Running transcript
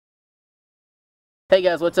Hey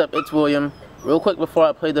guys, what's up? It's William. Real quick before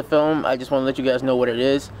I play the film, I just want to let you guys know what it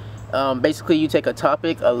is. Basically, you take a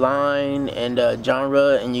topic, a line, and a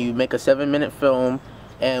genre, and you make a 7-minute film.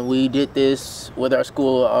 And we did this with our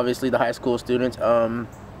school, obviously the high school students.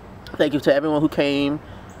 Thank you to everyone who came.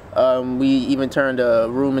 We even turned a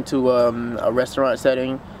room into a restaurant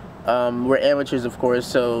setting. We're amateurs, of course,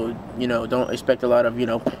 so don't expect a lot of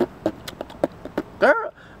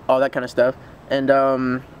girl, all that kind of stuff.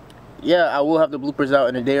 And yeah, I will have the bloopers out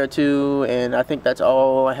in a day or two, and I think that's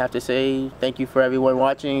all I have to say. Thank you for everyone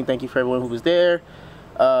watching. Thank you for everyone who was there.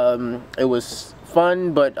 It was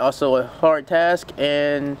fun, but also a hard task,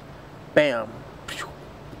 and bam.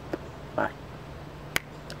 Bye.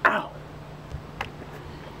 Ow.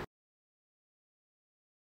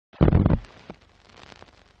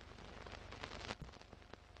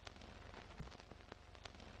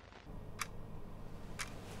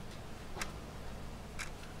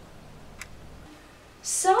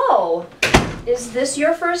 So, is this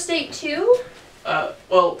your first date too?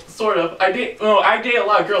 Well, sort of. I date a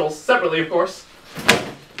lot of girls, separately, of course.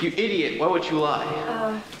 You idiot, why would you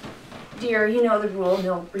lie? Dear, you know the rule,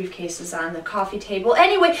 no briefcases on the coffee table.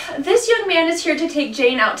 Anyway, this young man is here to take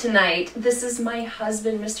Jane out tonight. This is my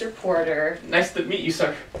husband, Mr. Porter. Nice to meet you,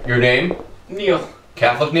 sir. Your name? Neil.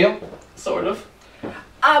 Catholic Neil? Sort of.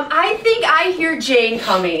 I think I hear Jane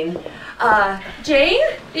coming. Jane,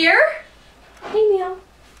 dear? Hey, Neil.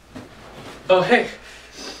 Oh, hey.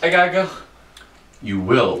 I gotta go. You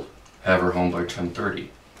will have her home by 10:30.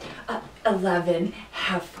 11.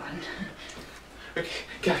 Have fun. Okay,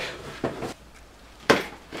 gotta go.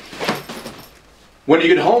 When you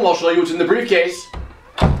get home, I'll show you what's in the briefcase.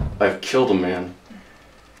 I've killed a man.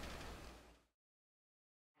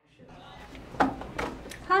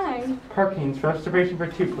 Hi. Parking's reservation for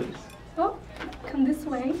 2, please. Oh, come this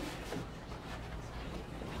way.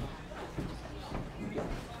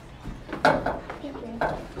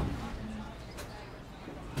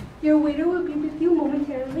 Your waiter will be with you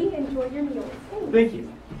momentarily. Enjoy your meal. Thank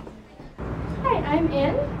you. Hi, I'm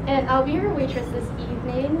Ann, and I'll be your waitress this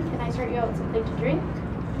evening. Can I start you out with something to drink?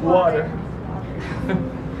 Water.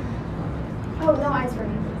 Oh, no ice for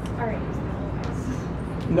me, please. All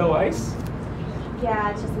right. No ice?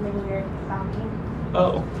 Yeah, it's just something weird about me.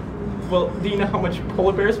 Oh. Well, do you know how much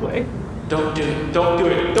polar bears weigh? Don't do it. Don't do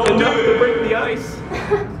it. Don't do it to break the ice.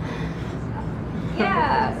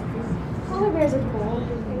 Yeah, polar bears are cool.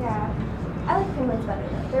 Yeah, I like penguins better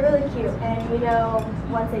though. They're really cute,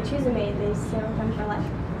 and once they choose a mate, they stay with them for life.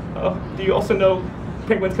 Oh, do you also know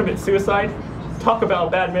penguins commit suicide? Talk about a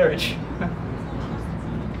bad marriage.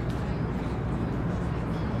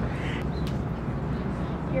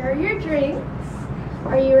 Here are your drinks.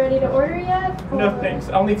 Are you ready to order yet? No thanks.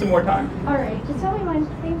 I'll need some more time. All right, just tell me when.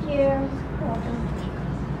 Thank you. You're welcome.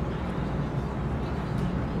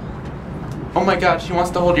 Oh my god, she wants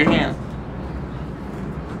to hold your hand.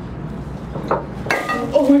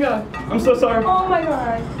 Oh my god, I'm so sorry. Oh my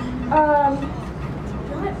god.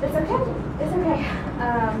 What? It's okay. It's okay.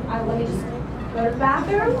 Let me just go to the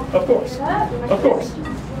bathroom. Of course. Of course.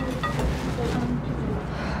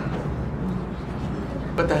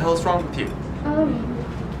 What the hell's wrong with you?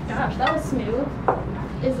 Gosh, that was smooth.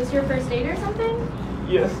 Is this your first date or something?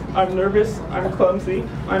 Yes, I'm nervous, I'm clumsy,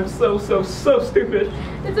 I'm so stupid.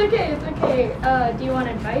 It's okay, it's okay. Do you want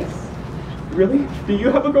advice? Really? Do you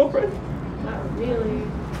have a girlfriend? Not really.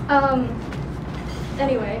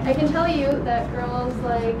 Anyway, I can tell you that girls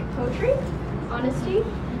like poetry, honesty,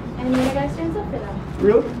 and when a guy stands up for them.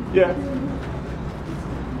 Really? Yeah.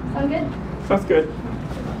 Sound good? Sounds good.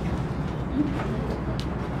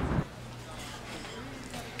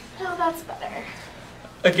 Oh, that's better.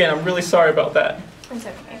 Again, I'm really sorry about that. It's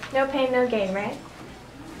okay. No pain, no gain, right?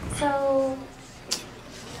 So,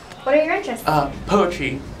 what are your interests?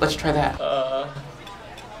 Poetry. Let's try that.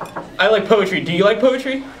 I like poetry. Do you like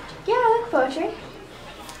poetry? Yeah, I like poetry.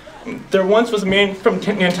 There once was a man from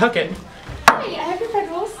Nantucket. Hey, I have your bread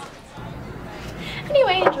rolls.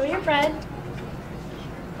 Anyway, enjoy your bread.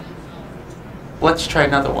 Let's try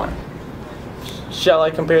another one. Shall I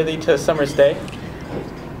compare thee to a summer's day?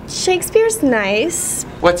 Shakespeare's nice.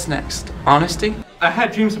 What's next? Honesty? I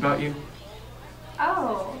had dreams about you.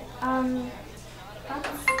 Oh, that's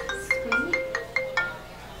sweet.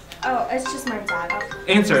 Oh, it's just my dad.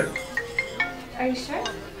 Answer it. Are you sure?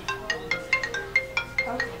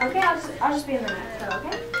 Oh, okay, I'll just be in the minute, so,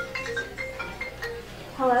 okay?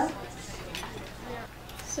 Hello?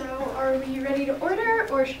 So, are we ready to order,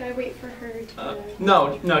 or should I wait for her to...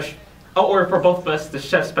 No. I'll order for both of us the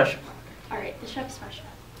chef special. Alright, the chef special.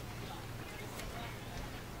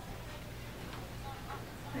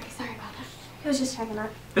 Sorry about that. was just checking on.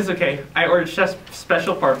 It's okay. I ordered chef's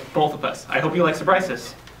special for both of us. I hope you like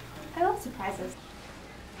surprises. I love surprises.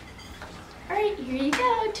 Alright, here you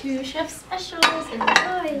go. 2 chef specials.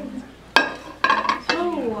 Enjoy.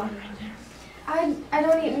 Oh. I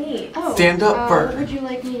don't eat meat. Oh. Stand up, Bert. What would you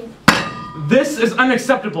like me? This is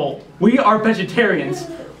unacceptable. We are vegetarians.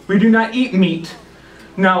 We do not eat meat.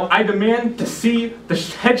 Now, I demand to see the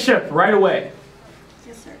head chef right away.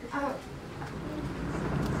 Yes, sir.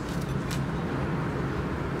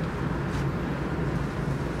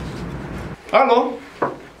 Hello,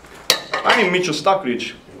 I am Mitchell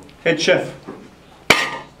Stockridge, head chef.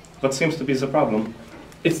 What seems to be the problem?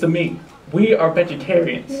 It's the meat. We are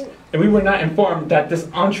vegetarians, and we were not informed that this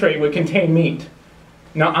entree would contain meat.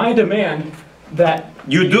 Now, I demand that...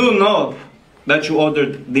 You do know that you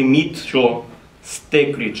ordered the meat show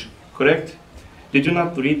steak rich, correct? Did you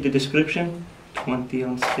not read the description?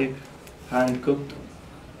 20-ounce steak, hand cooked.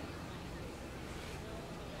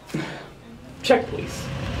 Check, please.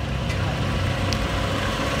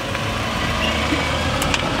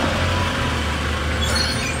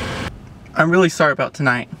 I'm really sorry about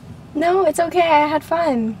tonight. No, it's okay. I had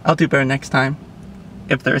fun. I'll do better next time.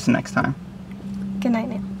 If there is a next time. Good night,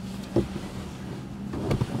 Nick.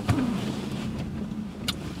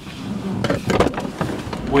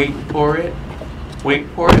 Wait for it. Wait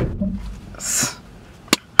for it.